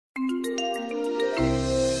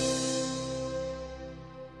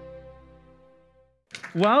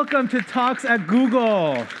Welcome to Talks at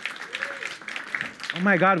Google. Oh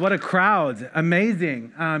my God, what a crowd.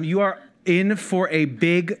 Amazing. You are in for a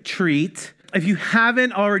big treat. If you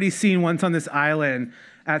haven't already seen Once on This Island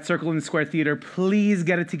at Circle and Square Theater, please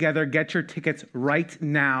get it together. Get your tickets right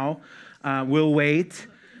now. We'll wait.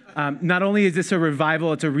 Not only is this a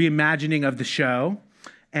revival, it's a reimagining of the show.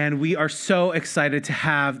 And we are so excited to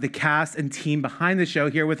have the cast and team behind the show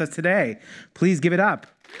here with us today. Please give it up.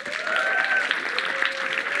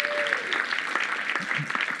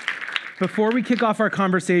 Before we kick off our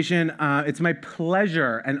conversation, it's my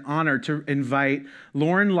pleasure and honor to invite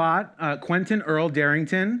Loren Lott, Quentin Earl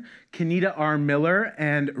Darrington, Kenita R. Miller,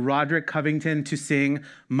 and Rodrick Covington to sing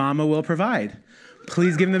Mama Will Provide.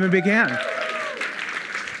 Please give them a big hand.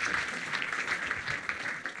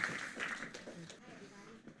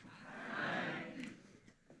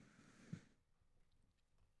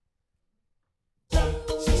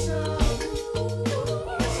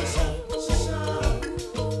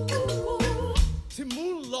 Ti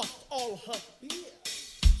Moune lost all her fear.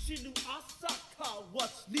 She knew Asaka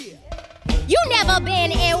was near. You never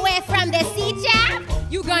been away from the sea, child?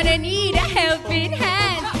 You gonna need a helping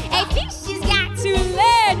hand. A fish has got to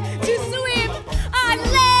learn to swim on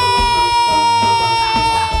land.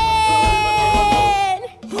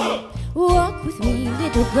 Walk with me,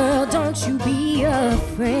 little girl, don't you be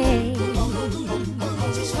afraid.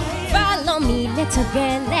 Follow me, little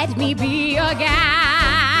girl, let me be your guide.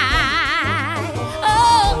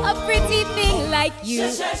 A pretty thing like you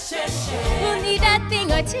will need a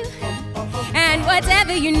thing or two, and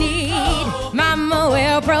whatever you need, Mama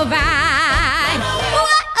will provide.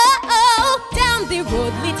 Whoa, down the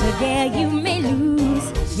road, little girl, you may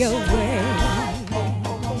lose your way.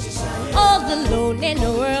 All alone in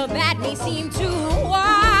a world that may seem too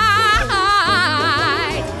wide,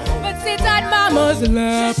 but sit on Mama's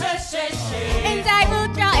lap, and I will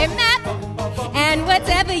draw a map, and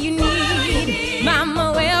whatever you need,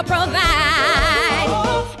 Mama will provide.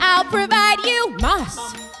 I'll provide you moss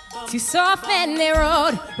to soften the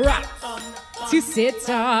road, rocks to sit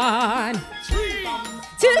on,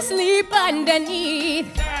 to sleep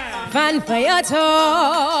underneath, fun for your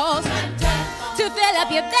toes, to fill up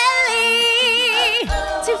your belly,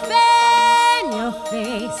 to fan your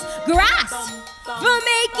face, grass for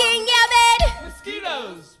making your bed.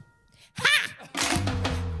 Mosquitoes. Ha!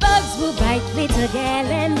 Bugs will bite, little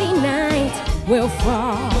girl, and the night will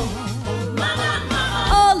fall.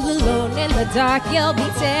 All alone in the dark, you'll be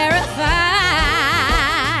terrified.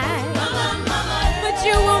 But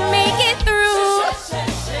you will make it through,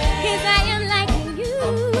 'cause I am liking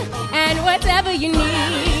you. And whatever you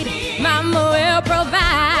need, Mama will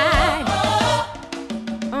provide.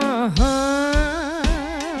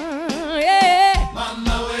 Yeah.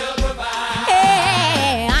 Mama will provide.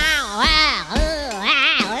 Hey.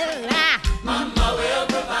 Mama will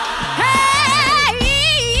provide.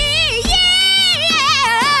 Hey, yeah.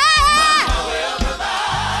 Mama will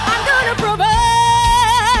provide. I'm gonna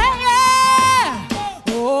provide.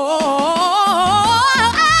 Yeah. Oh,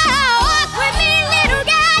 walk with me, little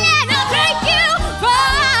girl, and I'll take you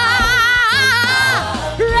far.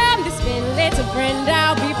 From this little friend,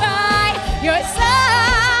 I'll be by your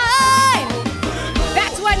side.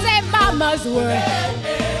 That's what's a mama's word,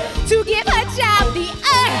 to give her child the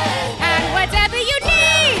earth, and whatever you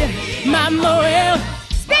need, Mama will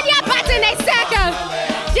spin your butt in a circle,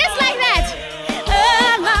 just like that.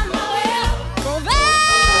 Mama will provide.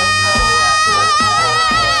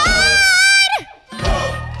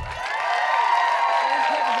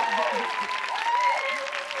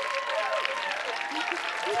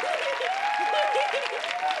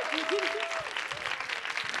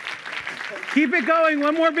 Keep it going.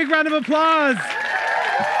 One more big round of applause.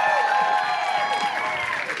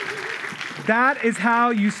 That is how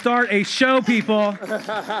you start a show, people.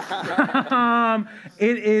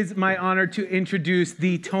 It is my honor to introduce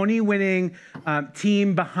the Tony-winning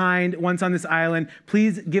team behind Once on This Island.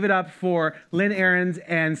 Please give it up for Lynn Ahrens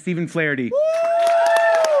and Stephen Flaherty.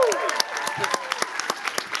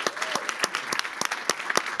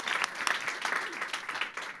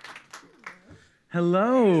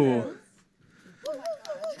 Hello.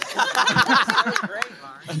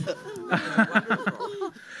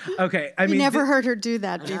 Okay, I mean, never heard her do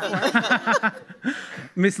that before.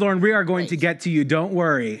 Miss Loren, we are going to get to you. Don't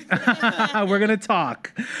worry. We're going to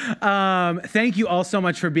talk. Thank you all so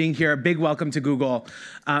much for being here. A big welcome to Google.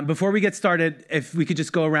 Before we get started, if we could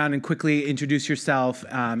just go around and quickly introduce yourself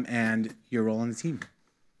and your role on the team.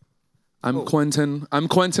 I'm Quentin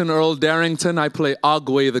Earl Darrington. I play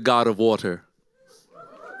Agwe, the god of water.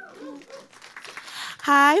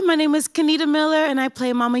 Hi, my name is Kenita Miller, and I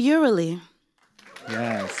play Mama Erzulie.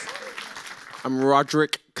 Yes. I'm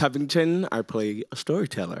Rodrick Covington. I play a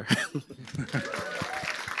storyteller.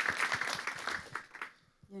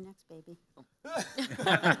 You're next, baby.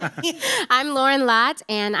 I'm Loren Lott,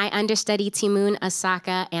 and I understudy Ti Moune,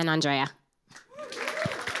 Asaka, and Andrea.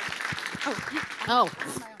 Oh.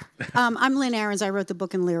 I'm Lynn Ahrens. I wrote the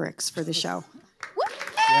book and lyrics for the show.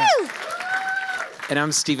 Woo! And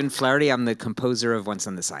I'm Stephen Flaherty. I'm the composer of Once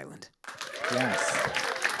on This Island. Yes.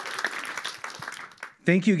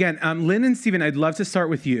 Thank you again. Lynn and Stephen, I'd love to start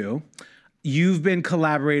with you. You've been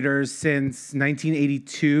collaborators since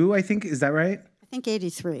 1982, I think. Is that right? I think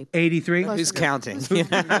 83. 83? Who's counting?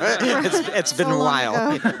 It's been a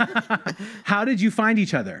while. How did you find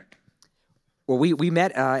each other? Well, we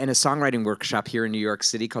met in a songwriting workshop here in New York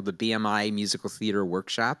City called the BMI Musical Theater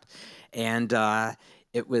Workshop. And I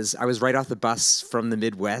was right off the bus from the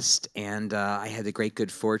Midwest, and I had the great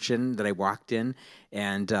good fortune that I walked in,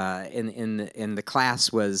 and in the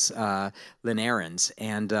class was Lynn Ahrens,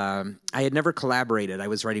 and I had never collaborated. I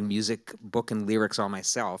was writing music, book, and lyrics all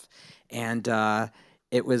myself, and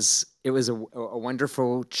it was a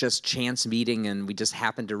wonderful just chance meeting, and we just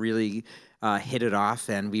happened to really hit it off,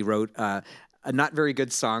 and we wrote a not very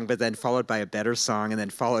good song, but then followed by a better song, and then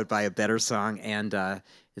followed by a better song, and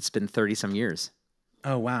it's been 30-some years.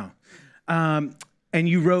 Oh, wow. And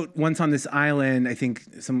you wrote Once on This Island, I think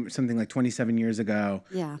something like 27 years ago.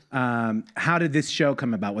 Yeah. How did this show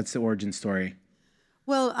come about? What's the origin story?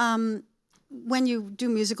 Well, when you do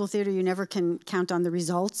musical theater, you never can count on the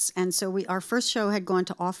results. And so our first show had gone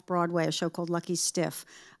to Off-Broadway, a show called Lucky Stiff,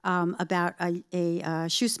 about a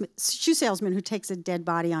shoe salesman who takes a dead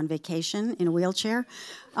body on vacation in a wheelchair.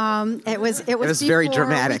 It was very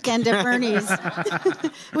dramatic. Weekend at Bernie's.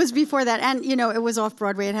 It was before that, and it was off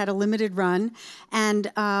Broadway. It had a limited run,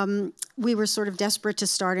 and we were sort of desperate to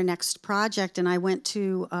start a next project. And I went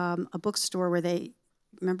to a bookstore where they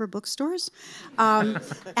remember bookstores, and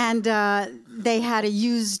they had a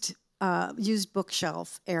used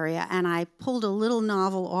bookshelf area, and I pulled a little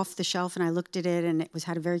novel off the shelf and I looked at it, and it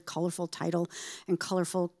had a very colorful title and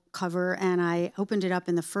colorful cover, and I opened it up,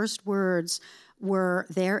 and the first words were,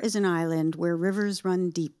 "There is an island where rivers run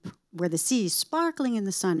deep, where the sea, sparkling in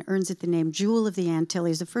the sun, earns it the name Jewel of the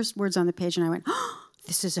Antilles." The first words on the page, and I went, "Oh,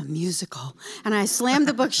 this is a musical." And I slammed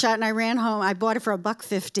the book shut and I ran home. I bought it for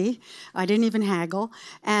 $1.50. I didn't even haggle.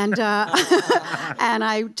 And and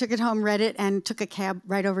I took it home, read it, and took a cab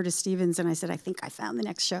right over to Stevens. And I said, "I think I found the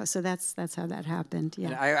next show." So that's how that happened. Yeah.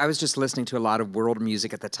 And I was just listening to a lot of world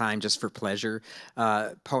music at the time, just for pleasure.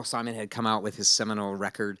 Paul Simon had come out with his seminal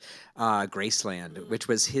record, Graceland, which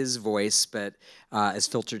was his voice, but is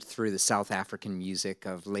filtered through the South African music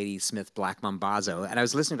of Lady Smith Black Mambazo. And I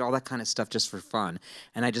was listening to all that kind of stuff just for fun.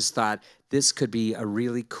 And I just thought this could be a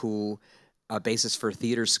really cool basis for a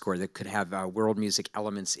theater score that could have world music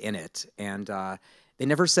elements in it. And they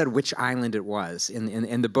never said which island it was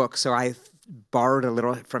in the book, so I borrowed a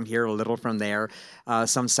little from here, a little from there,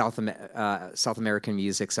 some South American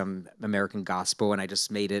music, some American gospel, and I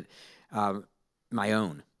just made it my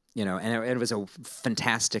own. And it was a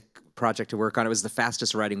fantastic project to work on. It was the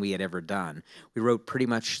fastest writing we had ever done. We wrote pretty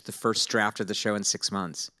much the first draft of the show in 6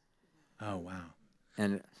 months. Oh, wow.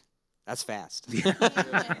 And that's fast.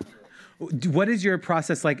 What is your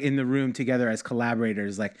process like in the room together as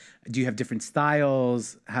collaborators? Like, do you have different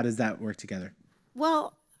styles? How does that work together?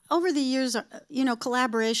 Well, over the years,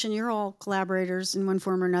 collaboration, you're all collaborators in one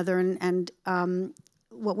form or another. And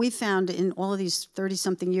what we found in all of these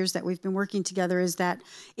 30-something years that we've been working together is that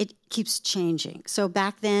it keeps changing. So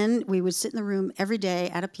back then, we would sit in the room every day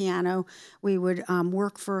at a piano. We would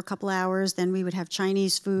work for a couple hours. Then we would have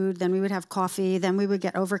Chinese food. Then we would have coffee. Then we would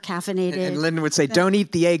get over-caffeinated. And Lynn would say, "Don't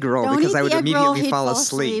eat the egg roll," because I would immediately fall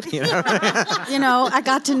asleep. I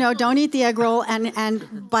got to know, don't eat the egg roll.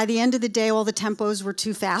 And by the end of the day, all the tempos were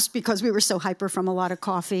too fast because we were so hyper from a lot of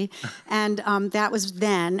coffee. And that was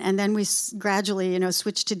then. And then we gradually,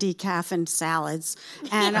 switched to decaf and salads.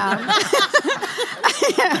 And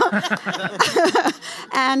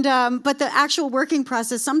but the actual working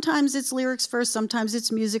process, sometimes it's lyrics first, sometimes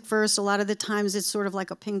it's music first. A lot of the times it's sort of like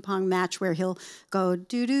a ping pong match where he'll go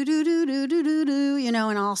do do do do do do do do, and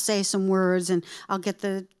I'll say some words, and I'll get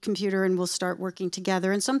the computer and we'll start working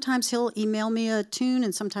together. And sometimes he'll email me a tune,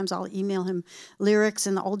 and sometimes I'll email him lyrics.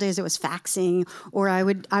 In the old days, it was faxing, or I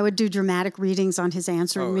would do dramatic readings on his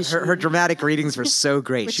answering machine. Her dramatic readings were so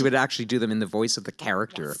great. She would actually do them in the voice of the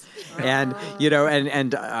character, and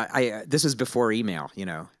this was before email,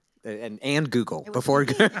 and Google before.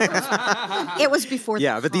 It was before.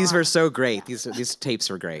 Yeah, but these were so great. These tapes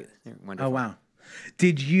were great. Wonderful. Oh wow.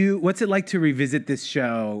 What's it like to revisit this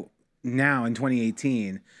show now in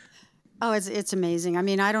 2018? Oh, it's amazing. I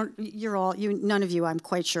mean, none of you, I'm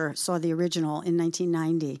quite sure, saw the original in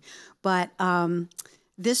 1990, but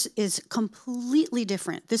this is completely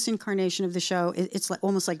different. This incarnation of the show, it's like,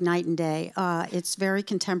 almost like night and day. It's very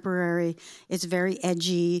contemporary. It's very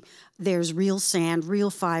edgy. There's real sand,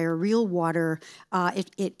 real fire, real water.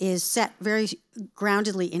 It is set very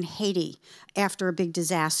groundedly in Haiti after a big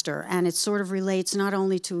disaster, and it sort of relates not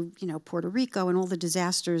only to Puerto Rico and all the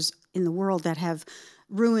disasters in the world that have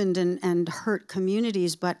ruined and hurt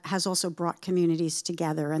communities, but has also brought communities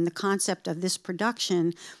together. And the concept of this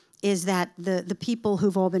production is that the people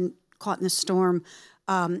who've all been caught in the storm,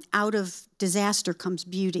 out of disaster comes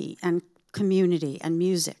beauty and community and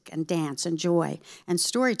music and dance and joy and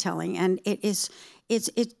storytelling. And it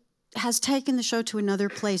has taken the show to another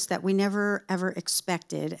place that we never, ever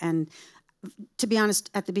expected. And to be honest,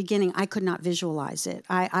 at the beginning, I could not visualize it.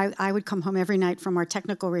 I would come home every night from our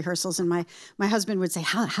technical rehearsals, and my husband would say,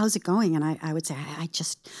 how's it going? And I would say,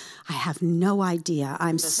 I have no idea.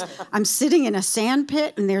 I'm sitting in a sand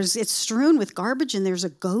pit, and it's strewn with garbage, and there's a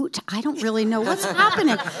goat. I don't really know what's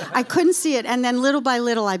happening. I couldn't see it. And then little by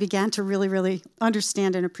little, I began to really, really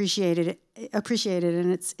understand and appreciate it.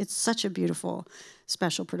 And it's such a beautiful,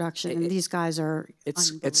 special production, and these guys are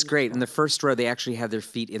it's great. In the first row, they actually have their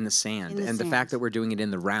feet in the sand, and the fact that we're doing it in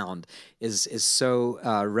the round is so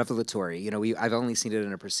revelatory. I've only seen it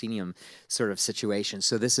in a proscenium sort of situation,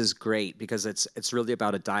 so this is great because it's really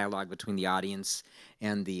about a dialogue between the audience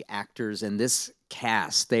and the actors, and this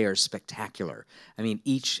cast, they are spectacular. I mean,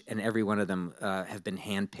 each and every one of them have been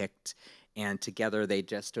handpicked, and together they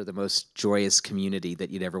just are the most joyous community that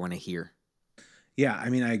you'd ever want to hear. Yeah, I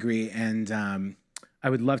mean, I agree, and I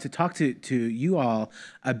would love to talk to you all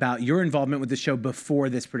about your involvement with the show before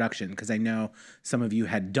this production, because I know some of you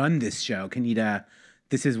had done this show. Kenita,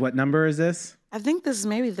 what number is this? I think this is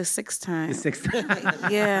maybe the 6th time. The 6th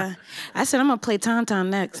time. Yeah. I said I'm going to play Tauntaun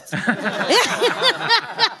next.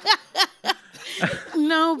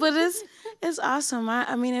 No, but it's awesome.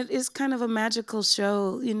 I mean, it is kind of a magical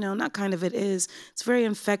show, not kind of, it is. It's very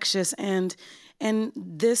infectious, and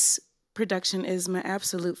this production is my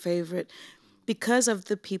absolute favorite. Because of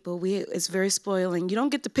the people, it's very spoiling. You don't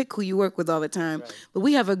get to pick who you work with all the time, right. But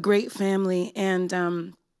we have a great family,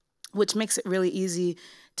 and which makes it really easy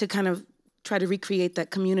to kind of try to recreate that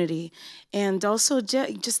community. And also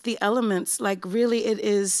just the elements, like really it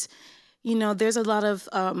is, there's a lot of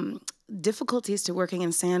difficulties to working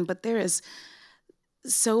in sand, but there is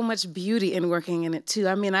so much beauty in working in it too.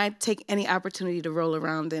 I mean, I take any opportunity to roll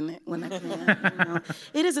around in it when I can.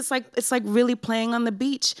 It is. It's like really playing on the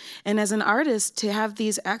beach. And as an artist, to have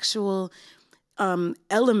these actual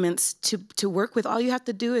elements to work with, all you have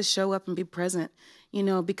to do is show up and be present.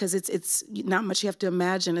 Because it's not much you have to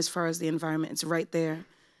imagine as far as the environment. It's right there.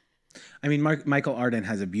 I mean, Michael Arden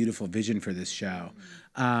has a beautiful vision for this show.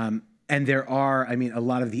 And there are, I mean, a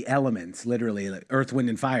lot of the elements, literally, like earth, wind,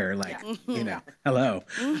 and fire, hello.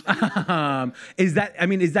 Is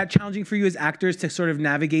that challenging for you as actors to sort of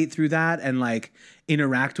navigate through that and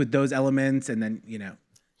interact with those elements and then,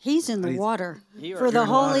 He's in the water for the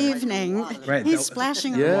whole evening. Right. He's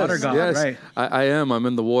splashing on the water god, yes. Right. I am. I'm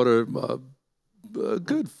in the water a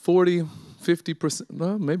good 40, 50%,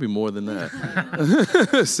 well, maybe more than that,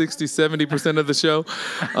 60, 70% of the show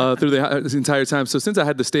through the entire time. So since I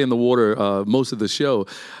had to stay in the water most of the show,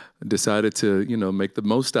 I decided to, make the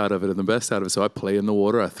most out of it and the best out of it. So I play in the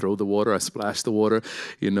water, I throw the water, I splash the water.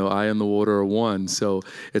 I and the water are one. So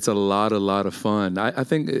it's a lot of fun. I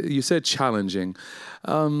think you said challenging.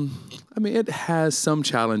 I mean, it has some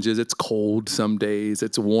challenges. It's cold some days,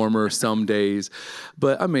 it's warmer some days,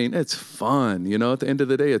 but I mean, it's fun, at the end of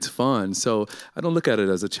the day, it's fun. So I don't look at it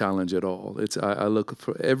as a challenge at all. I look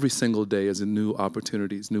for every single day as new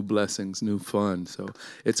opportunities, new blessings, new fun. So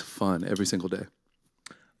it's fun every single day.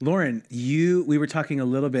 Loren, we were talking a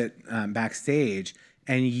little bit backstage,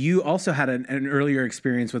 and you also had an earlier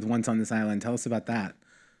experience with Once on This Island. Tell us about that.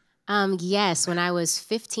 Yes, when I was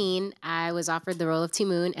 15, I was offered the role of Ti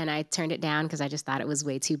Moune, and I turned it down because I just thought it was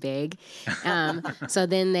way too big. So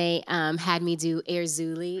then they had me do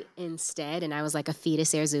Erzulie instead, and I was like a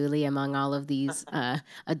fetus Erzulie among all of these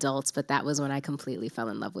adults, but that was when I completely fell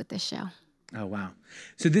in love with this show. Oh, wow.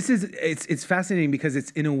 So it's fascinating because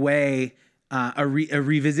it's in a way a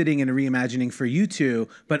revisiting and a reimagining for you two,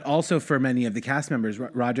 but also for many of the cast members.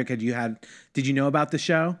 Rodrick, did you know about the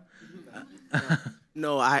show?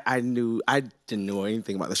 No, I didn't know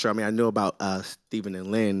anything about the show. I mean, I knew about Stephen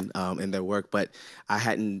and Lynn and their work, but I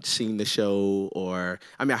hadn't seen the show, or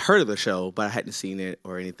I mean, I heard of the show, but I hadn't seen it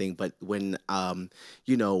or anything. But when when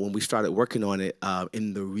we started working on it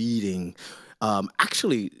in the reading,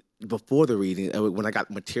 actually before the reading, when I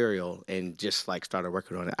got material and just like started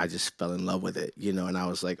working on it, I just fell in love with it, and I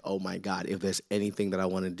was like, oh my God, if there's anything that I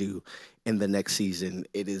want to do in the next season,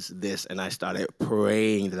 it is this. And I started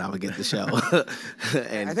praying that I would get the show.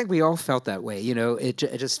 And I think we all felt that way. It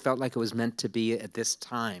just felt like it was meant to be at this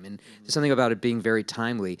time. And there's something about it being very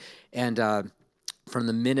timely. And from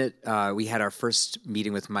the minute we had our first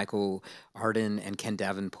meeting with Michael Arden and Ken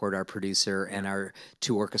Davenport, our producer, and our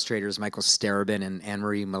two orchestrators, Michael Starobin and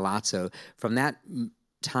Anne-Marie Milazzo, from that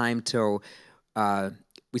time till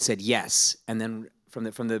we said yes. And then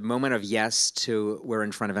from the moment of yes to we're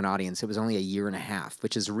in front of an audience, it was only a year and a half,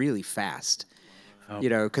 which is really fast.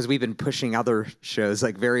 Because we've been pushing other shows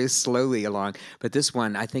like very slowly along. But this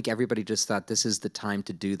one, I think everybody just thought this is the time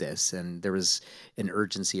to do this. And there was an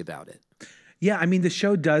urgency about it. Yeah, I mean, the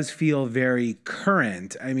show does feel very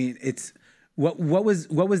current. I mean, it's what was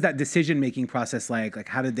that decision-making process like? Like,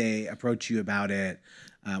 how did they approach you about it?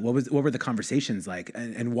 What were the conversations like?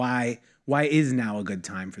 And why is now a good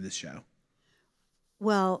time for this show?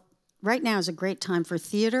 Well, right now is a great time for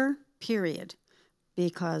theater, period,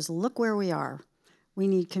 because look where we are. We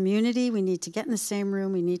need community. We need to get in the same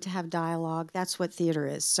room. We need to have dialogue. That's what theater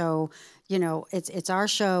is. So, it's our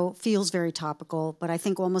show, feels very topical, but I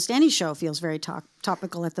think almost any show feels very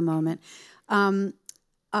topical at the moment.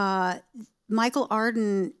 Michael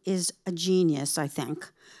Arden is a genius, I think.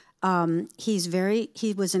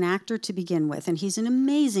 He was an actor to begin with, and he's an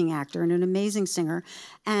amazing actor and an amazing singer.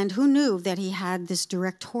 And who knew that he had this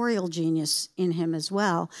directorial genius in him as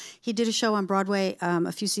well? He did a show on Broadway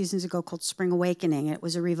a few seasons ago called Spring Awakening. It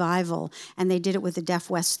was a revival, and they did it with the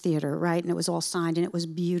Deaf West Theater, right? And it was all signed, and it was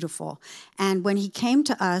beautiful. And when he came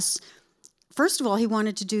to us, first of all, he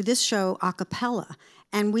wanted to do this show a cappella.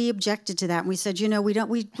 And we objected to that, and we said,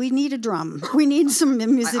 we need a drum. We need some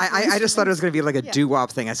music. I just thought it was going to be like a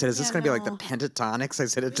doo-wop thing. I said, is this going to be like the pentatonics? I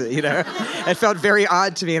said it it felt very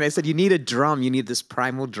odd to me. And I said, you need a drum. You need this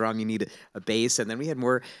primal drum. You need a bass. And then we had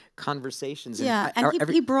more conversations. Yeah, and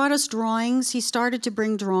he brought us drawings. He started to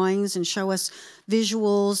bring drawings and show us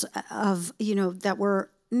visuals of, that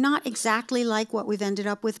were not exactly like what we've ended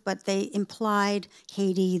up with, but they implied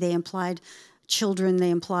Haiti. They implied children. They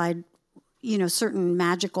implied certain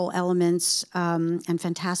magical elements and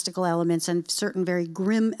fantastical elements and certain very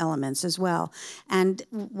grim elements as well. And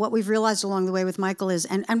what we've realized along the way with Michael is,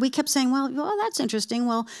 and we kept saying, well, that's interesting.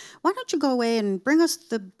 Well, why don't you go away and bring us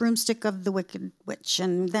the broomstick of the Wicked Witch,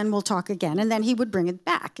 and then we'll talk again. And then he would bring it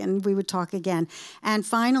back, and we would talk again. And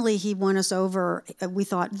finally, he won us over. We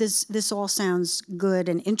thought, this all sounds good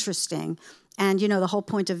and interesting. And, the whole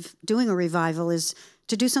point of doing a revival is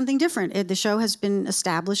to do something different. The show has been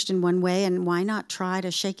established in one way, and why not try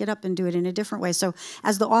to shake it up and do it in a different way? So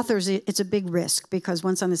as the authors, it's a big risk, because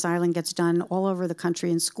Once on This Island gets done all over the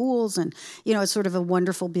country in schools, and, it's sort of a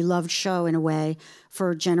wonderful, beloved show in a way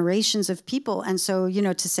for generations of people. And so,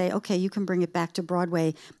 to say, okay, you can bring it back to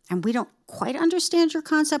Broadway, and we don't quite understand your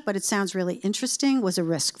concept, but it sounds really interesting, was a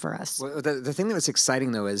risk for us. Well, the thing that was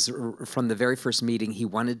exciting, though, is from the very first meeting, he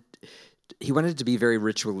wanted it to be very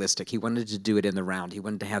ritualistic. He wanted to do it in the round. He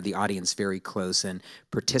wanted to have the audience very close and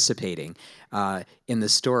participating in the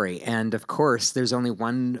story. And of course, there's only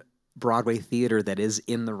one Broadway theater that is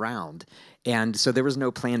in the round. And so there was no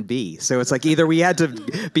plan B. So it's like either we had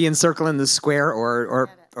to be encircling the square or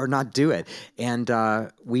not do it. And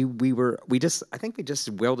I think we just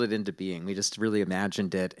willed it into being. We just really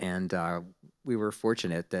imagined it. And we were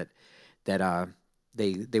fortunate that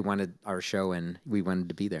they wanted our show and we wanted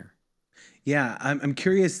to be there. Yeah, I'm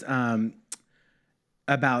curious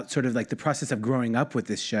about sort of like the process of growing up with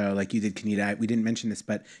this show, like you did, Kenita. We didn't mention this,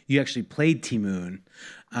 but you actually played Ti Moune.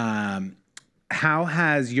 How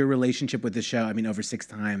has your relationship with the show, over 6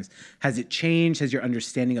 times, has it changed? Has your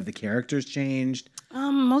understanding of the characters changed?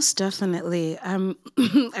 Most definitely. I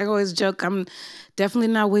always joke, I'm definitely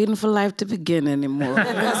not waiting for life to begin anymore.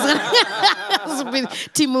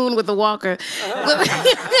 Ti Moune with a walker.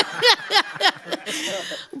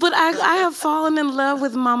 But I have fallen in love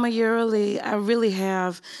with Mama Erzulie. I really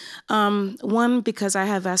have. One, because I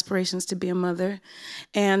have aspirations to be a mother.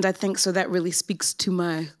 And I think so that really speaks to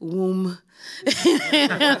my womb.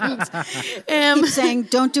 and keep saying,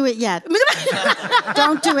 don't do it yet.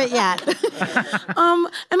 Don't do it yet.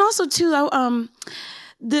 And also, too,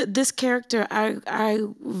 this character,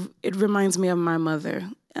 it reminds me of my mother.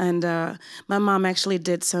 And my mom actually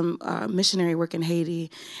did some missionary work in Haiti,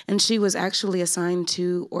 and she was actually assigned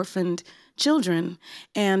to orphaned children,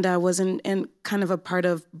 and was in kind of a part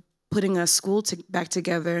of putting a school back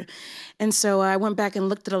together. And so I went back and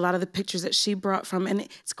looked at a lot of the pictures that she brought from, and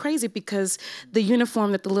it's crazy because the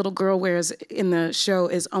uniform that the little girl wears in the show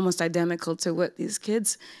is almost identical to what these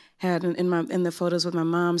kids had in the photos with my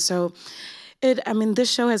mom. So I mean, this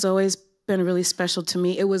show has always been really special to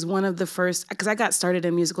me. It was one of the first, because I got started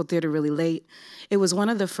in musical theater really late. It was one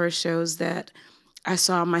of the first shows that I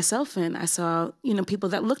saw myself in. I saw, people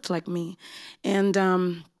that looked like me. And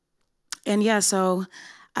yeah, so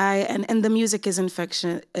and the music is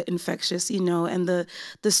infectious, and the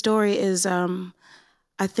story is,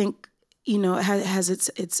 I think, has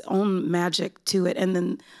its own magic to it. And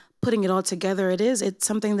then putting it all together, it's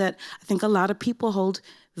something that I think a lot of people hold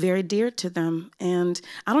very dear to them. And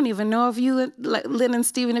I don't even know if you, like Lynn and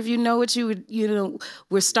Stephen, if you know what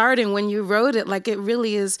were starting when you wrote it. Like, it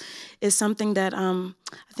really is something that I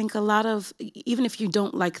think a lot of, even if you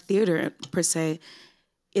don't like theater per se,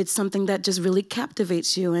 it's something that just really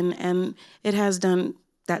captivates you, and it has done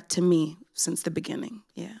that to me since the beginning.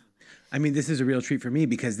 Yeah. I mean, this is a real treat for me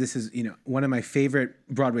because this is, one of my favorite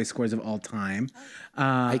Broadway scores of all time.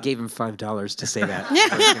 I gave him $5 to say that.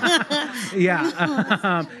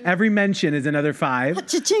 Yeah. Every mention is another $5.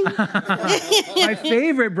 Cha-ching. My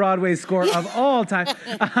favorite Broadway score of all time.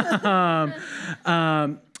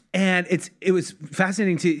 And it was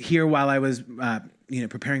fascinating to hear while I was,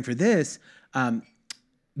 preparing for this.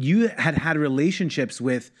 You had relationships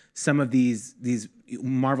with some of these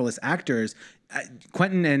marvelous actors.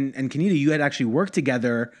 Quentin and Kenita, you had actually worked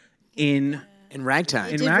together in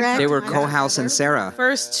Ragtime. Ragtime. They were Colehouse and Sarah.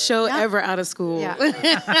 First show ever out of school. Yeah.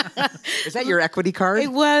 Is that your equity card?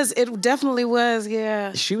 It was. It definitely was,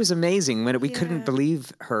 yeah. She was amazing. We couldn't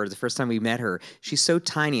believe her the first time we met her. She's so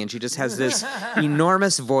tiny, and she just has this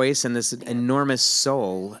enormous voice and this enormous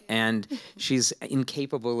soul, and she's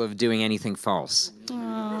incapable of doing anything false.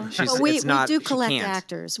 We do collect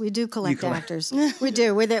actors. We do collect actors. We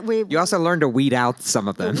do. You also learn to weed out some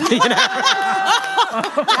of them. That's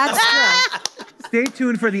true. Stay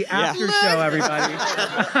tuned for the after show, everybody.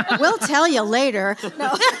 We'll tell you later.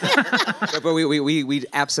 No. But we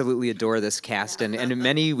absolutely adore this cast, and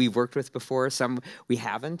many we've worked with before, some we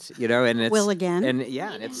haven't, and it's will again. And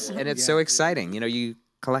it's so exciting, you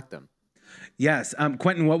collect them. Yes,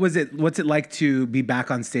 Quentin, what's it like to be back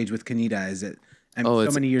on stage with Kenita? Is it?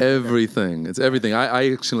 It's many years everything. It's everything.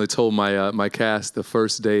 I actually told my cast the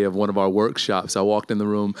first day of one of our workshops. I walked in the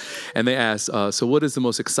room, and they asked, "So, what is the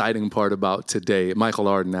most exciting part about today?" Michael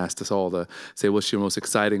Arden asked us all to say, "What's your most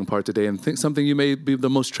exciting part today?" And think something you may be the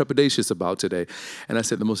most trepidatious about today. And I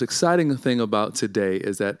said, "The most exciting thing about today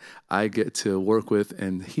is that I get to work with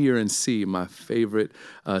and hear and see my favorite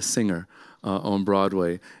singer on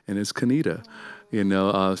Broadway, and it's Kenita."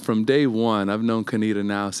 From day one, I've known Kenita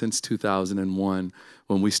now since 2001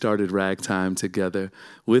 when we started Ragtime together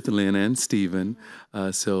with Lynn and Stephen.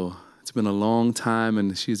 So it's been a long time,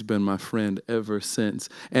 and she's been my friend ever since.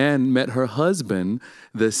 And met her husband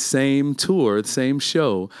the same tour, the same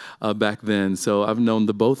show back then. So I've known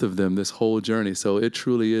the both of them this whole journey. So it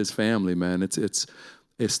truly is family, man. It's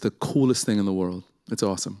the coolest thing in the world. It's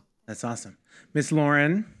awesome. That's awesome. Miss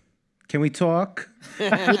Loren, can we talk? We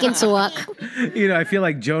can talk. I feel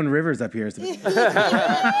like Joan Rivers up here.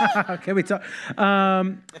 Can we talk?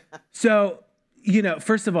 So,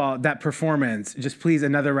 first of all, that performance, just please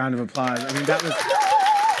another round of applause. I mean, that was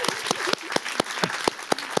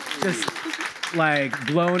just like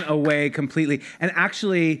blown away completely. And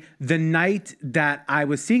actually, the night that I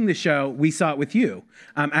was seeing the show, we saw it with you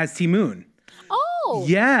as Ti Moune. Oh.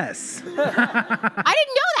 Yes. I didn't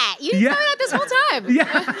know that. You didn't know that this whole time.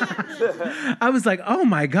 Yeah. I was like, oh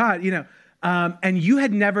my God, and you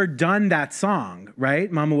had never done that song, right?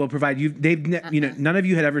 Mama Will Provide. None of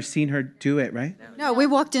you had ever seen her do it, right? No, we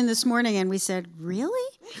walked in this morning and we said,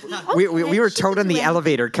 really? We were told on the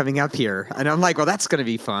elevator coming up here, and I'm like, well, that's going to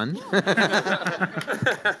be fun.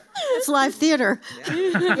 It's live theater.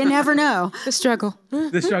 You never know. The struggle.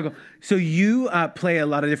 The struggle. So you play a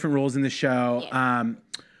lot of different roles in the show. Yes.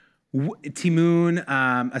 Ti Moune,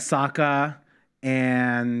 Asaka,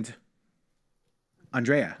 and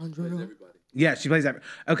Andrea. Yeah, she plays every.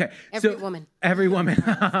 Okay. Every woman. Every woman.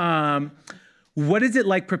 What is it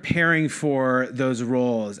like preparing for those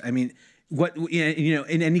roles? I mean, what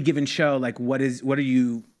in any given show, like what are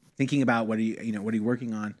you thinking about? What are you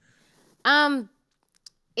working on?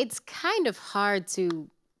 It's kind of hard to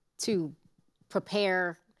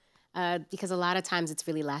prepare because a lot of times it's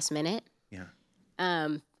really last minute. Yeah.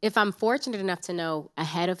 if I'm fortunate enough to know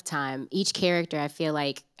ahead of time, each character I feel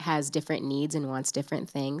like has different needs and wants different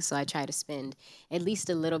things. So I try to spend at least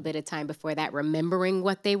a little bit of time before that remembering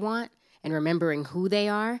what they want and remembering who they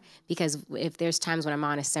are. Because if there's times when I'm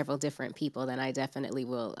on as several different people, then I definitely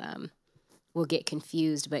will get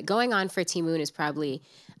confused. But going on for Ti Moune is probably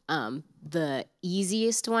the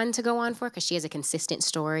easiest one to go on for because she has a consistent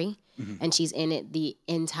story and she's in it the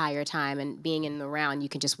entire time. And being in the round, you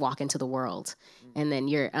can just walk into the world. And then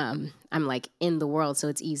you're, I'm like in the world, so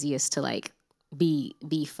it's easiest to like be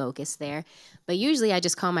focused there. But usually I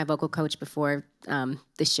just call my vocal coach before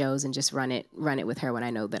the shows and just run it with her when I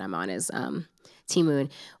know that I'm on as Ti Moune.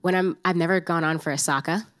 I've never gone on for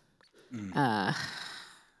Asaka.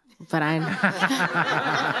 But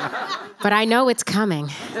I know it's coming.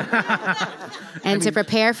 And to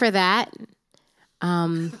prepare for that,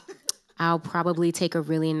 I'll probably take a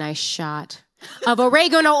really nice shot of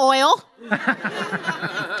oregano oil.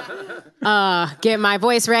 Get my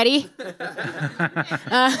voice ready. But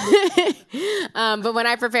when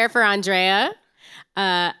I prepare for Andrea,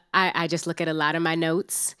 I just look at a lot of my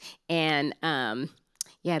notes and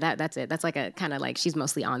yeah, that's it. That's like a kind of like she's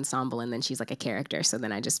mostly ensemble and then she's like a character. So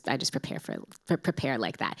then I just prepare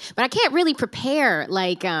like that. But I can't really prepare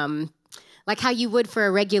like how you would for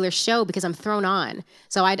a regular show because I'm thrown on.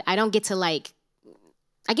 So I don't get to like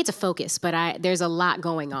I get to focus, but there's a lot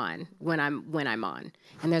going on when I'm on.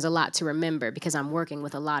 And there's a lot to remember because I'm working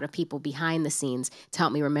with a lot of people behind the scenes to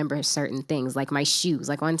help me remember certain things, like my shoes.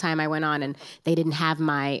 Like one time I went on and they didn't have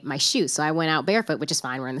my shoes, so I went out barefoot, which is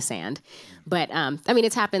fine, we're in the sand. But I mean,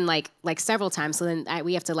 it's happened like several times, so then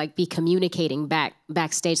we have to like be communicating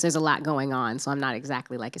backstage. So there's a lot going on, so I'm not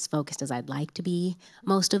exactly like as focused as I'd like to be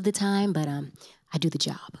most of the time, but I do the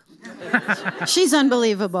job. She's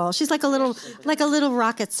unbelievable. She's like a little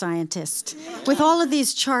rocket scientist with all of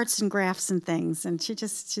these charts and graphs and things, and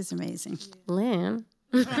she's amazing. Lynn.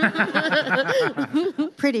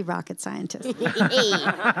 Pretty rocket scientist.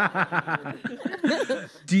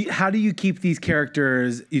 How do you keep these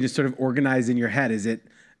characters, sort of organized in your head? Is it,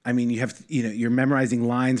 I mean, you're memorizing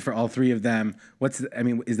lines for all three of them.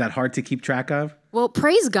 Is that hard to keep track of? Well,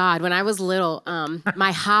 praise God, when I was little,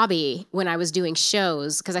 my hobby when I was doing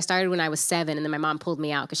shows, because I started when I was 7, and then my mom pulled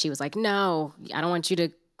me out because she was like, no, I don't want you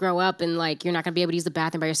to grow up and like you're not going to be able to use the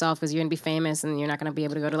bathroom by yourself because you're going to be famous and you're not going to be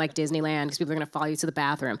able to go to like Disneyland because people are going to follow you to the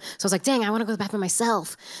bathroom. So I was like, dang, I want to go to the bathroom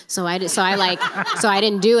myself. So I didn't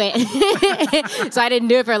do it. So I didn't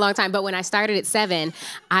do it for a long time. But when I started at 7,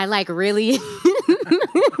 I like really,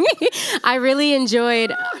 I really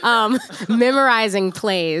enjoyed memorizing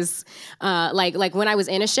plays. Like when I was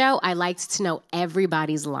in a show, I liked to know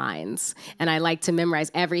everybody's lines and I liked to memorize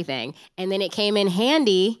everything. And then it came in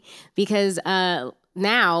handy because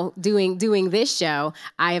now doing this show,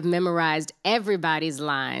 I have memorized everybody's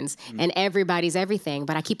lines and everybody's everything,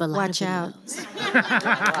 but I keep a lot of videos.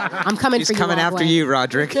 I'm coming for you. He's coming after you,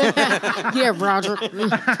 Rodrick. Yeah, Rodrick,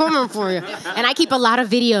 coming for you. And I keep a lot of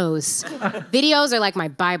videos. Videos are like my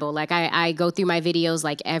Bible. Like I go through my videos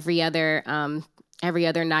like every other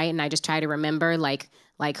night, and I just try to remember like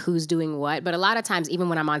who's doing what. But a lot of times, even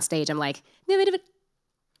when I'm on stage, I'm like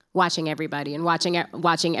watching everybody and watching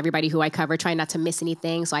everybody who I cover, trying not to miss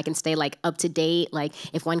anything so I can stay like up to date. Like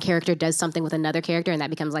if one character does something with another character and that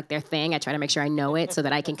becomes like their thing, I try to make sure I know it so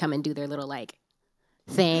that I can come and do their little like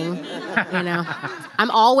thing,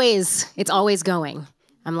 it's always going.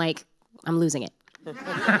 I'm losing it.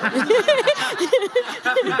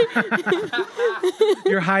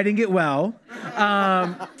 You're hiding it well.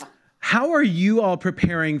 How are you all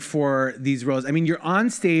preparing for these roles? I mean, you're on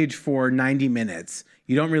stage for 90 minutes.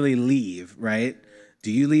 You don't really leave, right?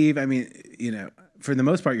 Do you leave? I mean, for the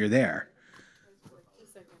most part, you're there.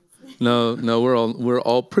 No, we're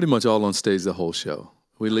all pretty much all on stage the whole show.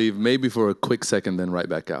 We leave maybe for a quick second, then right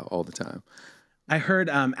back out all the time. I heard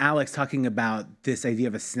Alex talking about this idea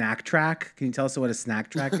of a snack track. Can you tell us what a snack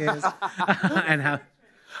track is? And how?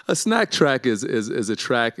 A snack track is a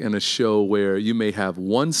track in a show where you may have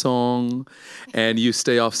one song and you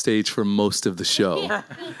stay off stage for most of the show.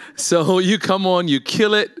 So you come on, you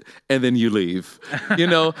kill it, and then you leave.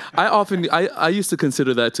 I used to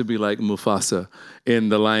consider that to be like Mufasa in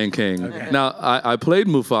The Lion King. Okay. Now, I played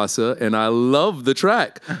Mufasa, and I love the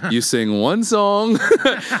track. You sing one song,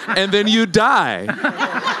 and then you die.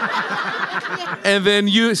 And then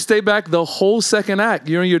you stay back the whole second act.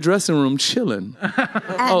 You're in your dressing room chilling.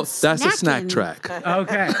 That's a snack track.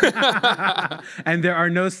 Okay. And there are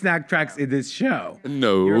no snack tracks in this show.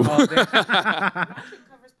 No.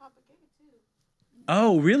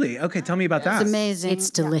 Oh, really? Okay, tell me about that. It's amazing. It's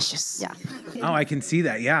delicious. Yeah. Oh, I can see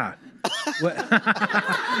that, yeah.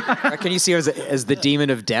 Can you see her as the demon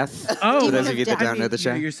of death? Oh, for those of you that don't know the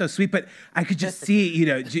show. You're so sweet, but I could just see,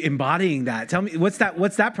 embodying that. Tell me, what's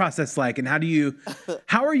that process like, and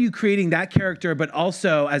how are you creating that character, but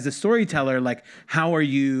also as a storyteller, like,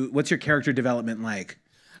 what's your character development like?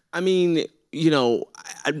 I mean,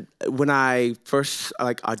 when I first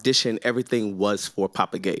auditioned, everything was for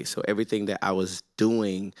Papa Gay. So everything that I was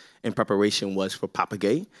doing in preparation was for Papa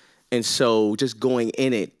Gay. And so just going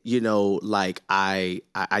in it, I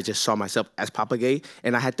just saw myself as Papa Gay,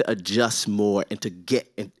 and I had to adjust more and to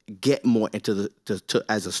get more into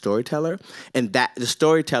as a storyteller. And that the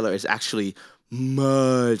storyteller is actually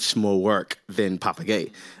much more work than Papa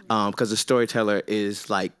Gay, because the storyteller is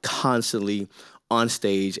like constantly on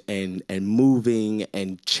stage and moving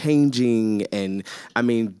and changing and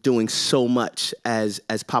doing so much as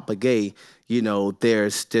Papa Gay.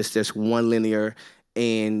 There's one linear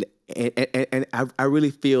and I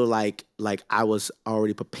really feel like I was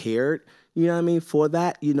already prepared, for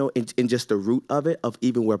that, in just the root of it, of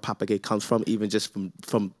even where Papa Gay comes from, even just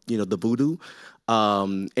from the voodoo.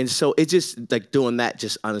 And so it just like doing that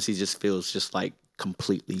just honestly just feels just like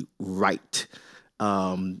completely right.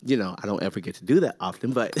 I don't ever get to do that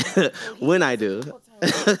often, but when I do,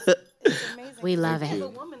 we love it.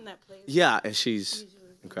 Yeah, and she's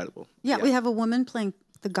incredible. Yeah, we have a woman playing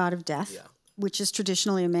the god of death, which is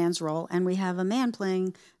traditionally a man's role, and we have a man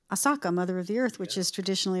playing Asaka, Mother of the Earth, which is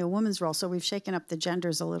traditionally a woman's role. So we've shaken up the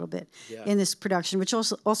genders a little bit in this production, which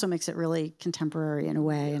also makes it really contemporary in a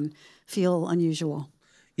way and feel unusual.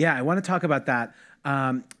 Yeah, I want to talk about that. We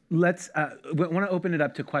want to open it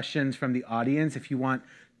up to questions from the audience. If you want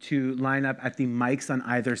to line up at the mics on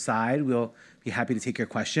either side, we'll be happy to take your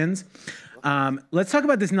questions. Let's talk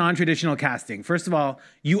about this non-traditional casting. First of all,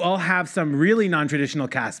 you all have some really non-traditional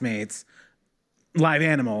castmates, live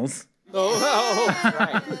animals.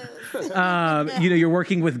 Right. You're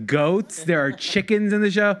working with goats. There are chickens in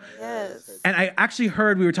the show. Yes. And I actually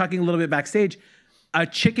heard, we were talking a little bit backstage, a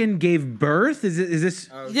chicken gave birth? Is this?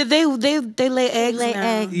 Yeah, they lay eggs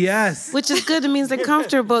now. Yes. Which is good. It means they're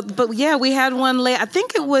comfortable. But yeah, we had one lay. I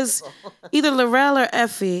think it was either Laurel or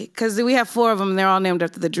Effie, because we have 4 of them. And they're all named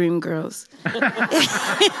after the Dream Girls.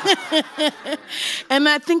 And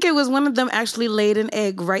I think it was one of them actually laid an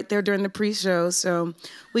egg right there during the pre-show. So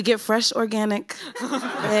we get fresh organic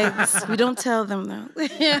eggs. We don't tell them though.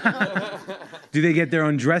 Do they get their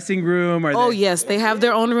own dressing room? Or Yes, they have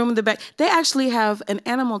their own room in the back. They actually have an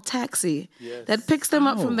animal taxi that picks them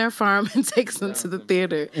up from their farm and takes them to the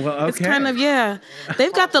theater. Well, okay. It's kind of,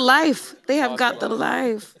 they've got the life. They have got the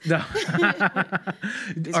life. No.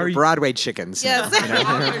 These are Broadway chickens. Yes.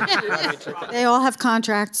 They all have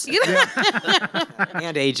contracts.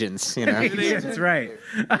 And agents, That's right.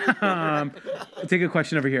 Take a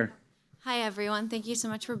question over here. Hi, everyone. Thank you so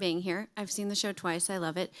much for being here. I've seen the show twice. I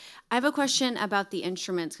love it. I have a question about the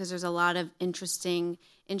instruments, because there's a lot of interesting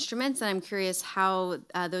instruments, and I'm curious how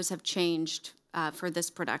those have changed for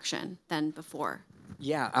this production than before.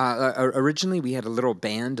 Yeah, originally we had a little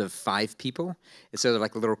band of 5 people. It's sort of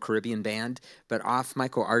like a little Caribbean band, but off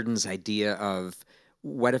Michael Arden's idea of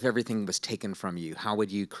what if everything was taken from you? How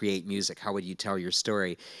would you create music? How would you tell your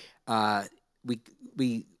story?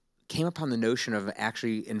 We came upon the notion of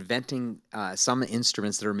actually inventing some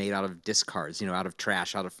instruments that are made out of discards, out of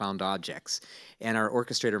trash, out of found objects. And our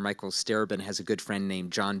orchestrator, Michael Starobin, has a good friend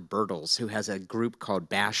named John Bertels, who has a group called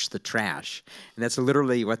Bash the Trash. And that's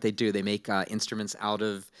literally what they do. They make instruments out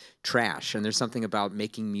of trash. And there's something about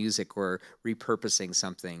making music or repurposing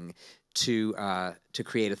something to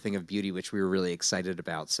create a thing of beauty, which we were really excited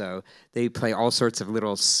about. So they play all sorts of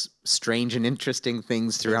little strange and interesting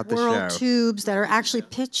things throughout the show. World tubes that are actually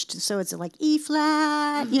pitched, so it's like E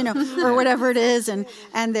flat, or whatever it is. And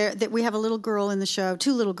we have a little girl in the show,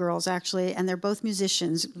 2 little girls actually, and they're both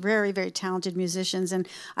musicians, very, very talented musicians. And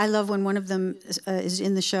I love when one of them is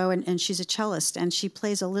in the show, and she's a cellist, and she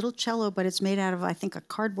plays a little cello, but it's made out of, I think, a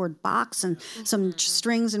cardboard box and some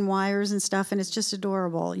strings and wires and stuff, and it's just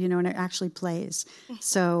adorable, and it actually plays.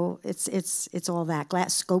 So it's all that,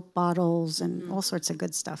 glass scope bottles and all sorts of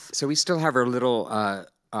good stuff. So we still have our little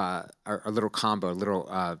combo,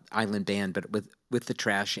 little island band, but with the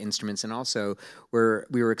trash instruments, and also we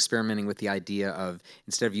were experimenting with the idea of,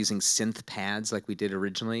 instead of using synth pads like we did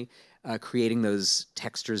originally, creating those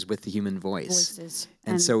textures with the human voice.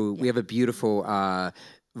 And so we have a beautiful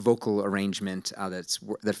vocal arrangement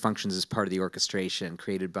that functions as part of the orchestration,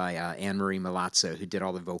 created by Anne-Marie Milazzo, who did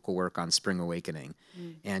all the vocal work on Spring Awakening.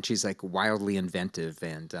 And she's like wildly inventive,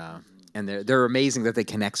 and they're amazing that they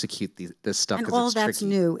can execute this stuff. And all that's tricky.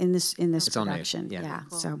 new in this it's production. All new. Yeah.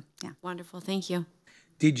 Cool. So yeah. Wonderful. Thank you.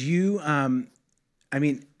 Did you, I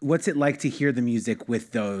mean, what's it like to hear the music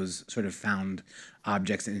with those sort of found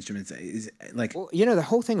objects and instruments? Is like, well, you know, the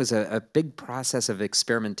whole thing was a big process of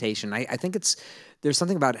experimentation. I think there's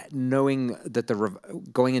something about knowing that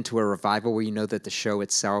going into a revival where you know that the show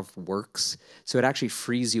itself works, so it actually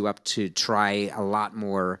frees you up to try a lot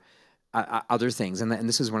more other things, and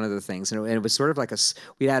this is one of the things. And it was sort of like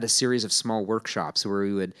we had a series of small workshops where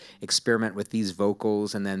we would experiment with these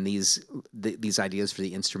vocals and then these ideas for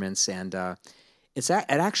the instruments, and it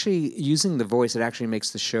actually, using the voice, it actually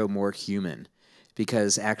makes the show more human,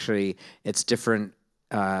 because actually it's different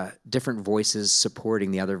voices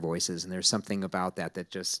supporting the other voices, and there's something about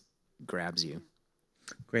that just grabs you.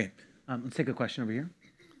 Great. Let's take a question over here.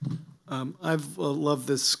 I've loved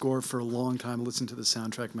this score for a long time, listened to the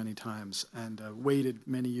soundtrack many times, and waited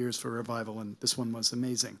many years for a revival, and this one was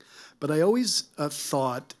amazing. But I always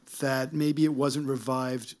thought that maybe it wasn't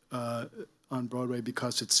revived on Broadway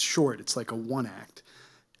because it's short. It's like a one-act.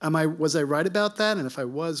 Was I right about that? And if I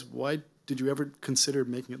was, why did you ever consider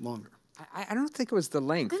making it longer? I don't think it was the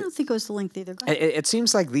length. I don't think it was the length either. It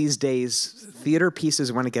seems like these days theater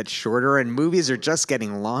pieces want to get shorter and movies are just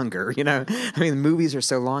getting longer, you know? I mean, movies are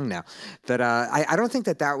so long now. But I don't think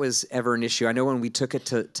that was ever an issue. I know when we took it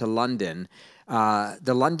to London,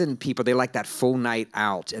 the London people, they like that full night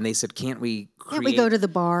out, and they said, can't we go to the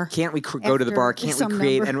bar? Can't we go to the bar? Can't we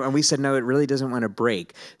create? And we said, no, it really doesn't want to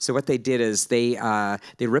break. So what they did is they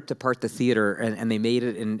ripped apart the theater and they made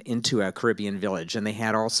it into a Caribbean village, and they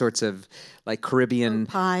had all sorts of like Caribbean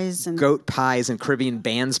goat pies and Caribbean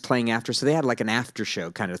bands playing after. So they had like an after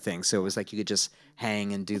show kind of thing. So it was like you could just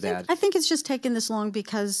hang and do that. I think it's just taken this long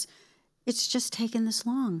because it's just taken this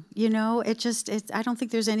long, you know. I don't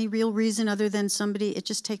think there's any real reason other than it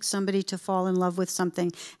just takes somebody to fall in love with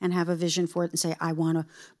something and have a vision for it and say, I want to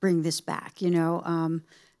bring this back, you know.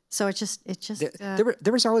 So it just.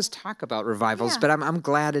 There was always talk about revivals, but I'm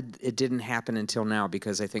glad it didn't happen until now,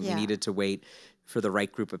 because I think we needed to wait for the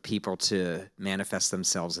right group of people to manifest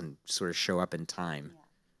themselves and sort of show up in time. Yeah.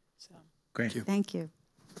 So great. Thank you.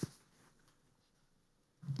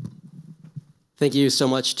 Thank you so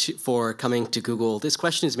much for coming to Google. This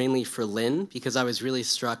question is mainly for Lynn, because I was really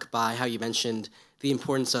struck by how you mentioned the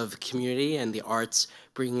importance of community and the arts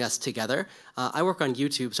bringing us together. I work on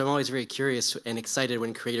YouTube, so I'm always very curious and excited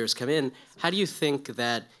when creators come in. How do you think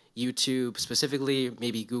that YouTube specifically,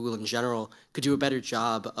 maybe Google in general, could do a better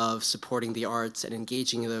job of supporting the arts and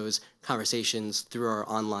engaging those conversations through our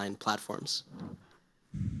online platforms?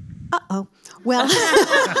 Uh-oh. Well,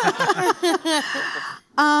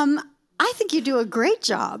 I think you do a great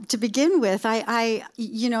job to begin with.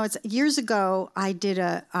 It's years ago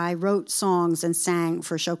I wrote songs and sang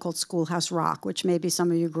for a show called Schoolhouse Rock, which maybe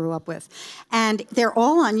some of you grew up with. And they're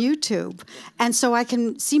all on YouTube. And so I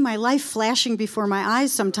can see my life flashing before my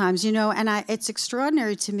eyes sometimes, you know, and it's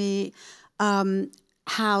extraordinary to me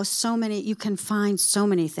how you can find so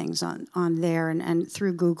many things on there and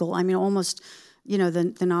through Google. I mean, almost, you know,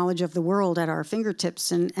 the knowledge of the world at our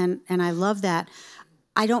fingertips. And I love that.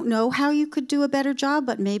 I don't know how you could do a better job,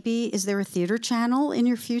 but maybe, is there a theater channel in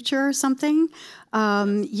your future or something?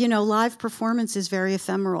 You know, live performance is very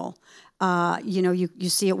ephemeral. You know, you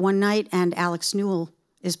see it one night and Alex Newell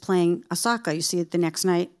is playing Asaka. You see it the next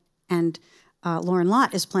night and Loren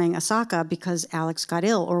Lott is playing Asaka because Alex got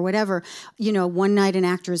ill or whatever. You know, one night an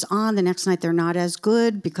actor is on, the next night they're not as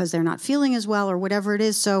good because they're not feeling as well or whatever it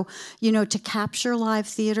is. So, you know, to capture live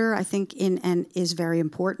theater, I think is very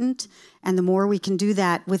important. And the more we can do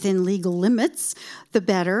that within legal limits, the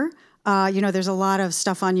better. You know, there's a lot of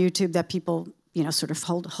stuff on YouTube that people, you know, sort of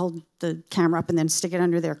hold the camera up and then stick it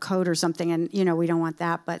under their coat or something. And, you know, we don't want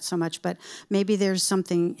that so much. But maybe there's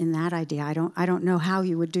something in that idea. I don't know how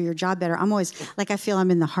you would do your job better. I'm always, like, I feel I'm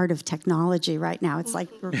in the heart of technology right now. It's like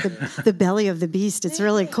the belly of the beast. It's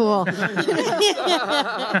really cool.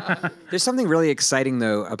 There's something really exciting,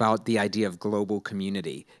 though, about the idea of global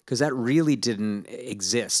community, because that really didn't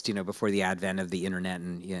exist, you know, before the advent of the internet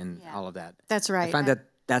and all of that. That's right. I find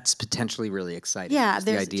that's potentially really exciting. Yeah,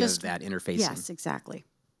 the idea of that interfacing. Yes, exactly.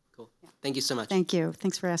 Cool. Thank you so much. Thank you.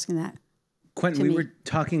 Thanks for asking that. Quentin, we were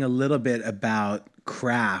talking a little bit about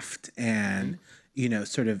craft and, you know,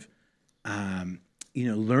 sort of, you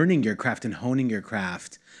know, learning your craft and honing your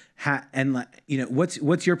craft. And, you know,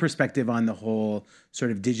 what's your perspective on the whole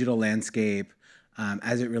sort of digital landscape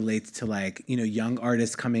as it relates to, like, you know, young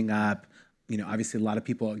artists coming up? You know, obviously a lot of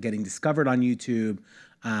people are getting discovered on YouTube.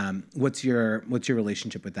 What's your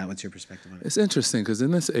relationship with that? What's your perspective on it? It's interesting because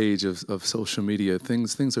in this age of social media,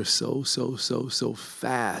 things are so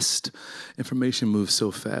fast. Information moves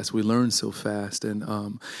so fast. We learn so fast,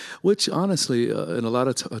 and which honestly, in a lot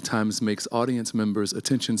of times, makes audience members'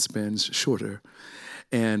 attention spans shorter.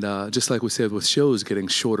 And just like we said with shows getting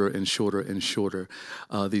shorter and shorter and shorter,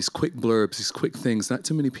 these quick blurbs, these quick things, not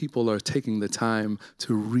too many people are taking the time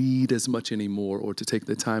to read as much anymore or to take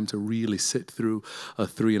the time to really sit through a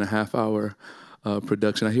 3.5 hour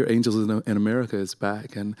production. I hear Angels in America is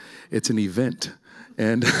back, and it's an event,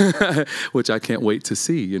 and which I can't wait to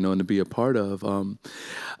see, and to be a part of.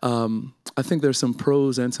 I think there's some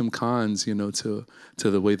pros and some cons, to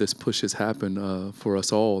the way this push has happened for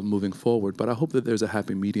us all moving forward. But I hope that there's a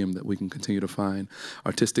happy medium that we can continue to find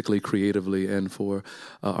artistically, creatively, and for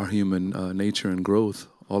our human nature and growth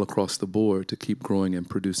all across the board to keep growing and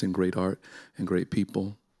producing great art and great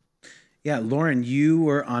people. Yeah, Loren, you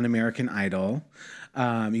were on American Idol.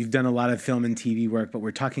 You've done a lot of film and TV work, but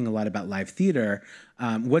we're talking a lot about live theater.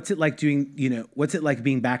 What's it like doing, what's it like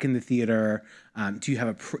being back in the theater? Do you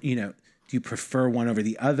have do you prefer one over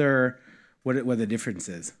the other? What are the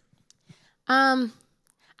differences?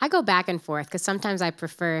 I go back and forth because sometimes I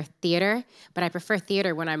prefer theater, but I prefer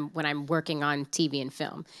theater when I'm working on TV and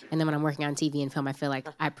film. And then when I'm working on TV and film, I feel like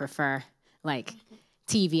I prefer like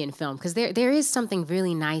TV and film because there is something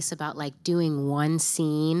really nice about like doing one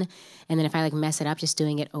scene and then if I like mess it up, just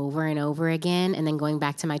doing it over and over again and then going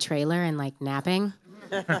back to my trailer and like napping.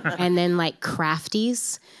 And then like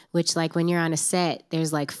crafties, which like when you're on a set,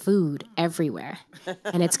 there's like food everywhere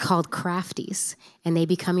and it's called crafties and they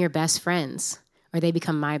become your best friends. Or they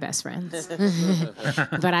become my best friends.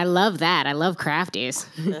 But I love that. I love crafties.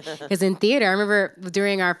 Because in theater, I remember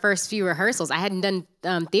during our first few rehearsals, I hadn't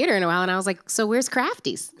done theater in a while, and I was like, so where's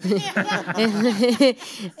crafties?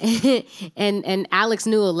 and Alex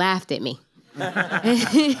Newell laughed at me.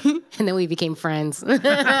 And then we became friends. But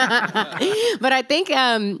I think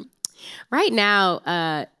right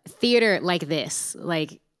now, theater like this,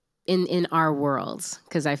 like, in our worlds,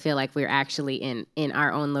 because I feel like we're actually in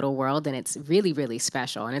our own little world, and it's really, really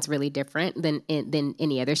special, and it's really different than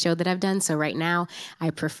any other show that I've done. So right now,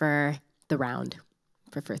 I prefer the round,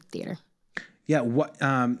 prefer theater. Yeah, one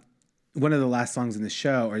of the last songs in the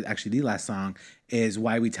show, or actually the last song, is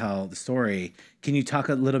Why We Tell the Story. Can you talk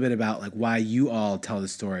a little bit about like why you all tell the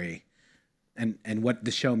story, and what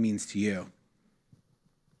the show means to you?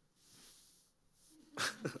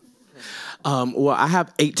 Well, I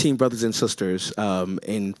have 18 brothers and sisters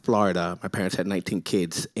in Florida. My parents had 19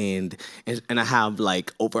 kids, and I have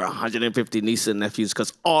like over 150 nieces and nephews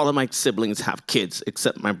because all of my siblings have kids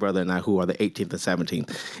except my brother and I, who are the 18th and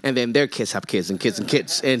 17th, and then their kids have kids and kids and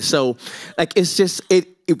kids, and so like it's just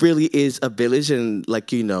it really is a village and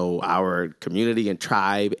like our community and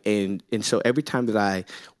tribe, and so every time that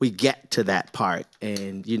we get to that part,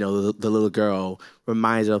 and the little girl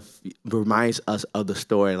reminds us of the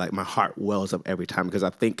story, like my heart wells up every time because I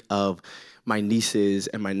think of my nieces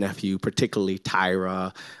and my nephew, particularly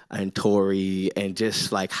Tyra and Tori, and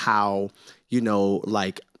just like how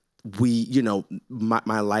like we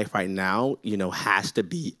my life right now has to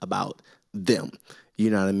be about them. You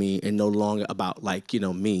know what I mean? And no longer about like,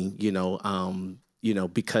 me,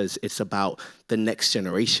 because it's about the next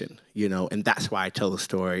generation, and that's why I tell the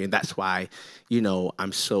story. And that's why,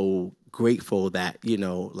 I'm so grateful that,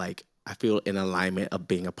 like I feel in alignment of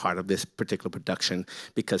being a part of this particular production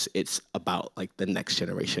because it's about like the next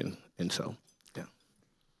generation. And so, yeah.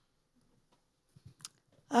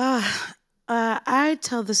 I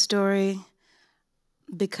tell the story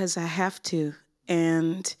because I have to.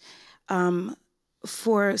 And,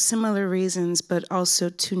 for similar reasons, but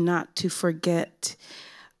also not to forget.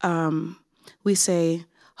 We say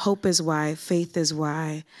hope is why, faith is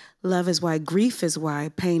why, love is why, grief is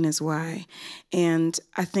why, pain is why. And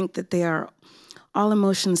I think that they are all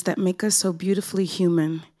emotions that make us so beautifully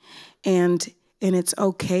human. And it's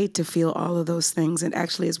okay to feel all of those things. It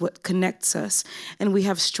actually is what connects us. And we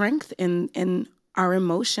have strength in our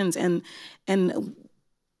emotions, and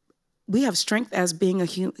we have strength as being a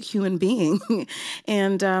human being.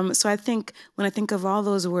 And so I think when I think of all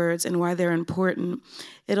those words and why they're important,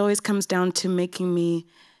 it always comes down to making me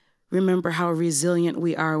remember how resilient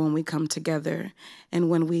we are when we come together and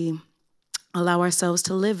when we allow ourselves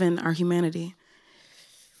to live in our humanity.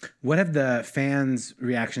 What have the fans'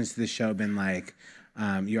 reactions to the show been like?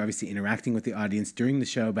 You're obviously interacting with the audience during the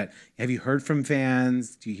show, but have you heard from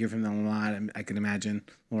fans? Do you hear from them a lot? I can imagine.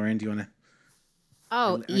 Loren, do you want to?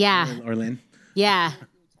 Oh, yeah. Or Lynn? Yeah.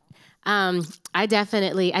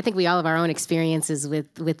 I think we all have our own experiences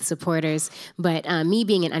with supporters, but me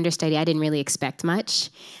being an understudy, I didn't really expect much.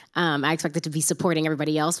 I expected to be supporting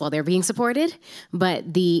everybody else while they're being supported,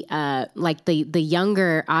 but the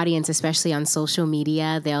younger audience, especially on social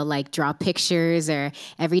media, they'll like draw pictures, or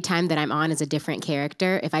every time that I'm on as a different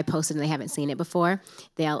character, if I post it and they haven't seen it before,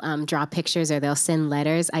 they'll draw pictures or they'll send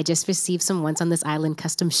letters. I just received some Once on This Island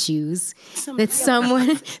custom shoes some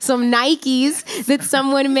Nikes that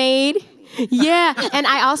someone made. Yeah, and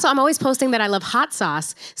I'm always posting that I love hot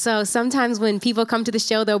sauce. So sometimes when people come to the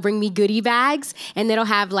show, they'll bring me goodie bags, and it'll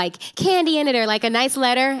have like candy in it or like a nice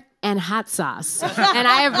letter and hot sauce. And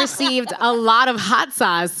I have received a lot of hot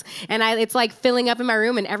sauce, and it's like filling up in my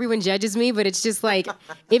room, and everyone judges me, but it's just like,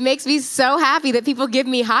 it makes me so happy that people give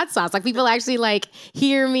me hot sauce. Like people actually like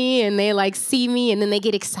hear me and they like see me, and then they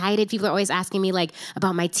get excited. People are always asking me like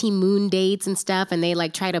about my Ti Moune dates and stuff, and they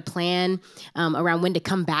like try to plan around when to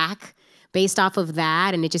come back based off of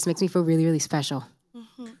that, and it just makes me feel really, really special.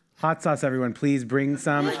 Hot sauce, everyone. Please bring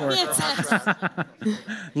some.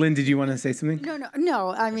 Lynn, did you want to say something?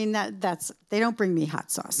 No. I mean, they don't bring me hot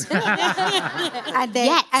sauce. And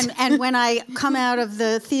when I come out of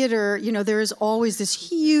the theater, there is always this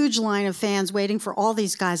huge line of fans waiting for all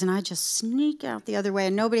these guys, and I just sneak out the other way,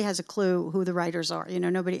 and nobody has a clue who the writers are.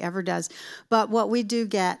 Nobody ever does. But what we do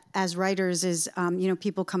get as writers is,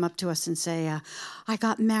 people come up to us and say, I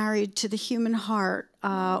got married to the human heart.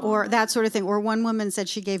 Or that sort of thing. Or one woman said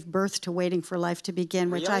she gave birth to Waiting for Life to Begin,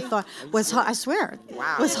 which I thought was, I swear,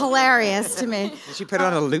 was hilarious to me. Did she put it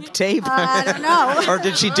on a loop tape? I don't know. Or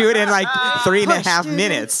did she do it in like 3.5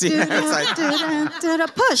 minutes?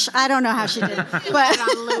 Push. I don't know how she did it.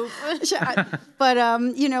 But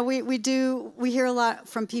we hear a lot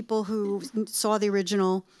from people who saw the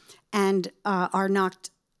original and are knocked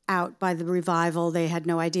out by the revival. They had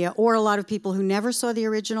no idea. Or a lot of people who never saw the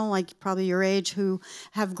original, like probably your age, who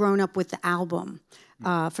have grown up with the album,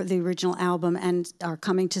 for the original album, and are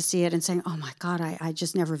coming to see it and saying, oh my God, I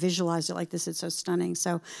just never visualized it like this. It's so stunning.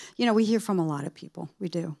 So, we hear from a lot of people. We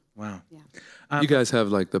do. Wow. Yeah. You guys have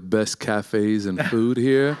like the best cafes and food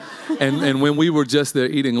here. And when we were just there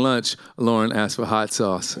eating lunch, Loren asked for hot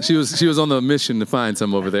sauce. She was on the mission to find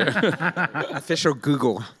some over there. Official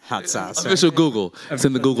Google hot sauce. Official Google. It's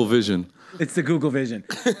in the Google Vision. It's the Google Vision.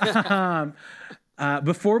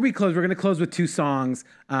 Before we close, we're going to close with 2 songs.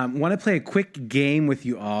 Want to play a quick game with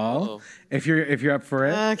you all, if you're up for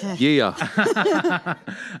it. Okay. Yeah.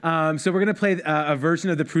 So we're going to play a version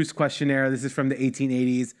of the Proust questionnaire. This is from the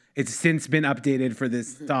 1880s. It's since been updated for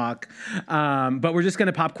this talk. But we're just going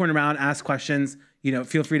to popcorn around, ask questions.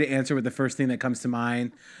 Feel free to answer with the first thing that comes to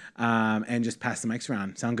mind, and just pass the mics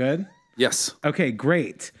around. Sound good? Yes. Okay,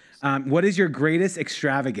 great. What is your greatest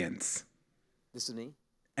extravagance? This is me.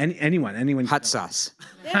 Anyone. Hot sauce.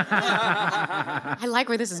 I like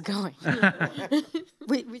where this is going.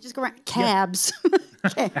 We just go around. Cabs.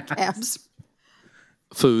 Cabs.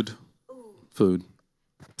 Food.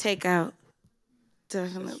 Takeout.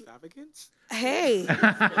 Definitely. Extravagance? Hey.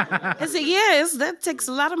 I said, yes, that takes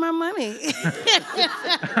a lot of my money.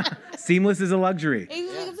 Seamless is a luxury.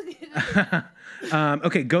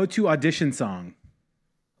 Okay, go to audition song.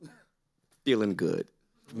 Feeling good.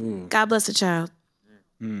 Ooh. God bless the child.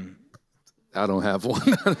 I don't have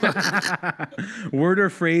one. Word or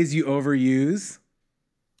phrase you overuse?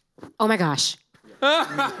 Oh my gosh.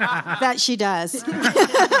 That she does.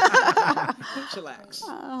 Chillax.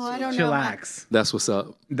 Oh, I don't Chillax. That's what's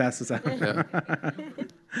up. That's what's up.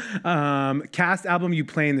 Yeah. Cast album you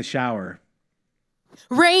play in the shower.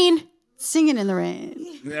 Rain. Singing in the Rain.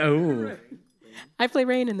 Oh. I play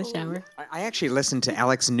Rain in the shower. I actually listen to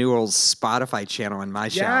Alex Newell's Spotify channel in my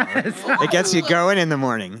shower. Yes. It gets you going in the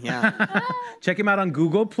morning. Yeah. Check him out on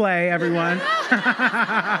Google Play, everyone.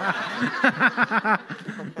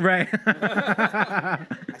 Right. I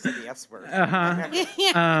said the S word.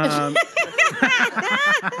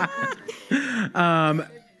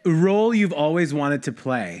 Role you've always wanted to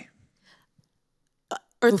play.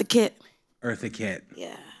 Eartha Kitt. Eartha Kitt.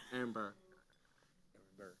 Yeah. Amber.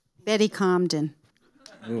 Betty Comden.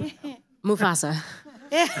 Mufasa.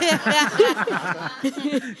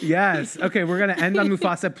 Yes. Okay, we're going to end on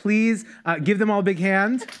Mufasa. Please give them all a big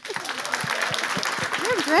hand.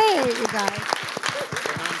 You're great, you guys.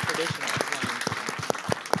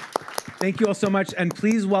 Thank you all so much. And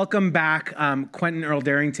please welcome back Quentin Earl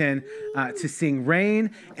Darrington to sing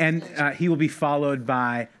Rain. And he will be followed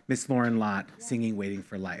by Miss Loren Lott singing Waiting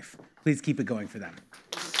for Life. Please keep it going for them.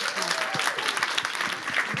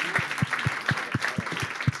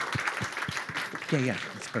 Yeah,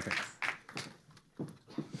 that's perfect.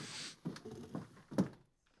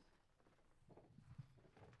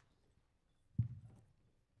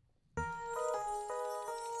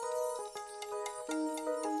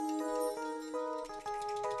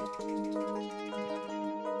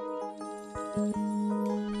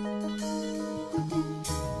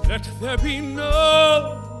 Let there be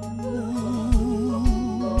no moon.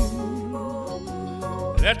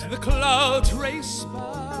 Let the clouds race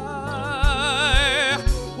by.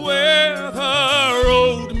 Where the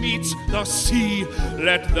road meets the sea,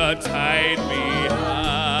 let the tide be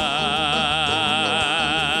high.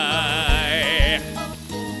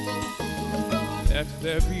 Let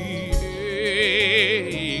there be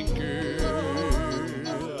a girl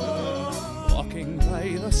walking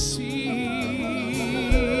by the sea.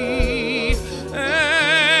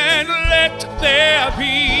 And let there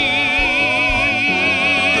be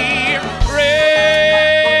rain,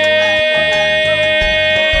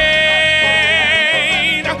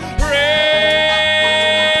 rain.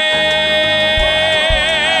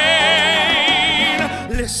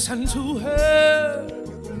 Listen to her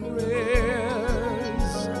prayers,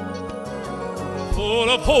 full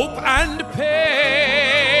of hope and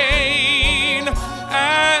pain,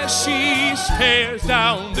 as she stares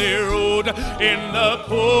down the road in the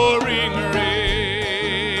pouring rain.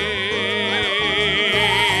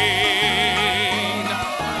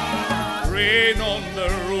 Rain on the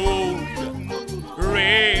road,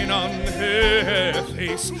 rain on her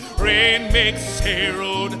face. Rain makes a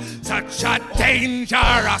road such a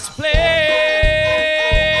dangerous place.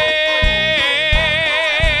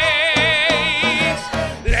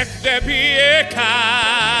 Let there be a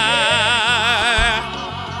car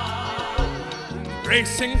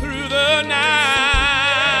racing through the night,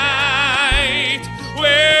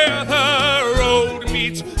 where the road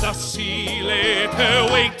meets the sea, let her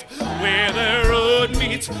wait. Where the road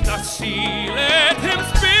meets the sea, let him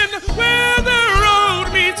spin. Where the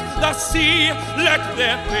road meets the sea, let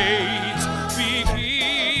their fate begin.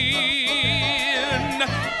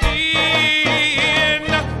 In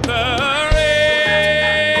the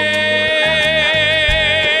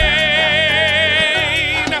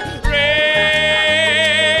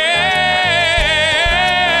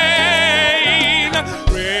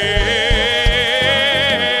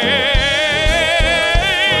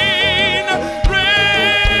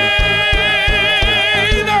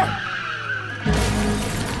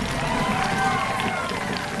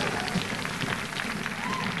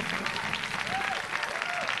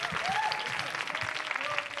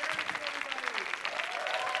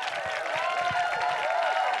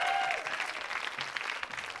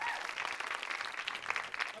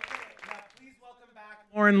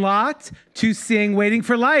Loren Lott to sing Waiting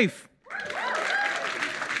for Life.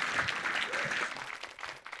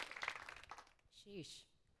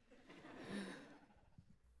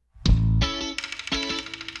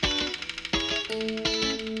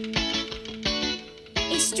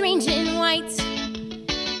 A stranger in white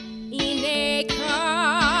in a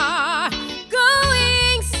car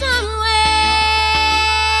going somewhere,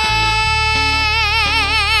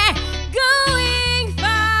 going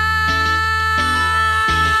far.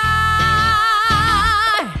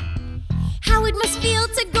 How it must feel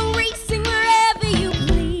to go racing wherever you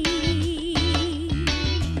please,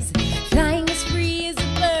 flying as free as a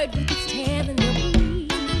bird with its tail in the breeze.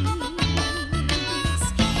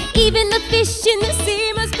 Even the fish in the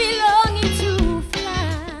sea must be longing to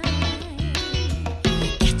fly,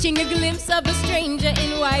 catching a glimpse of a stranger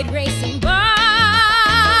in white racing by.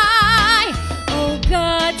 Oh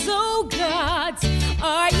gods,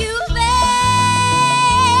 are you there?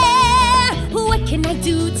 What can I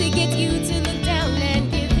do to get you to look down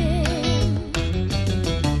and give in?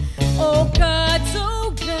 Oh gods,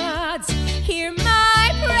 hear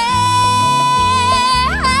my prayer.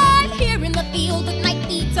 Here in the field with my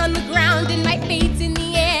feet on the ground and my feet in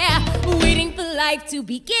the air, waiting for life to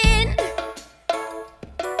begin.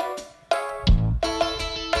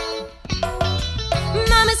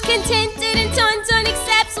 Mama's contented and Tonton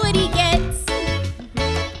accepts what he gets.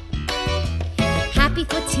 Happy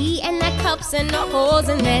for tea and the cups and the holes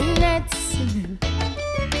and their nets.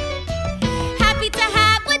 Happy to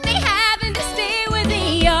have what they have and to stay where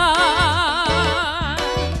they are.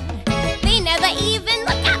 They never even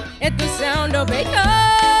look up at the sound of a car.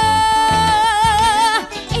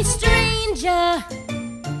 A stranger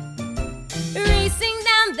racing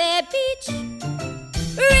down their beach,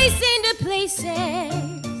 racing to places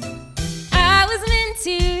I was meant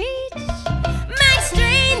to reach. My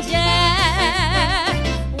stranger,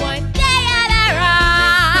 one day I'll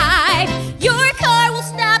arrive. Your car will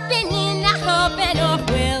stop and in a hop and off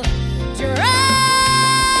we'll drive.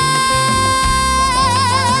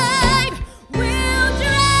 We'll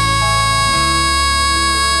drive.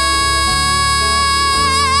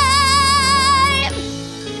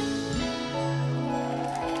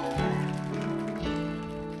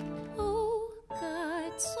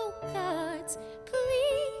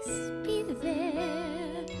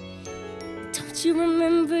 Don't you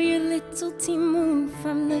remember your little Ti Moune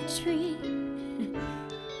from the tree?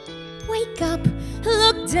 Wake up,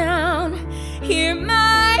 look down, hear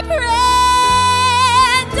my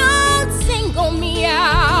prayer. Don't single me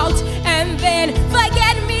out and then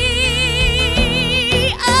forget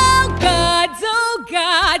me. Oh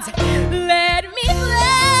gods, let me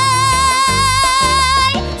fly.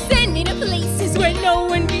 Send me to places where no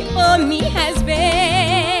one before me has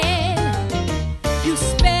been. You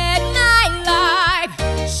spared my life,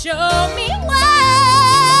 show me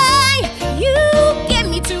why. You get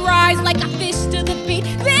me to rise like a fish to the beat,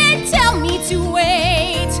 then tell me to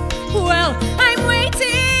wait. Well, I'm waiting,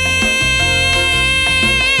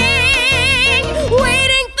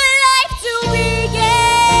 waiting for life to begin,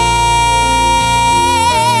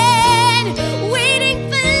 waiting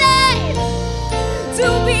for life to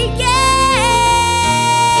begin.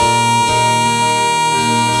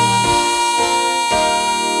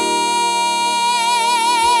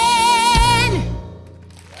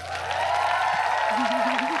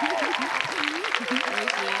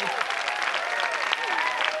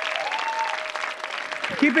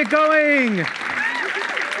 Keep it going.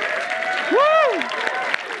 Woo!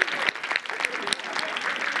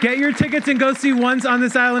 Get your tickets and go see Once on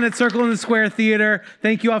This Island at Circle in the Square Theater.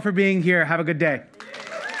 Thank you all for being here. Have a good day.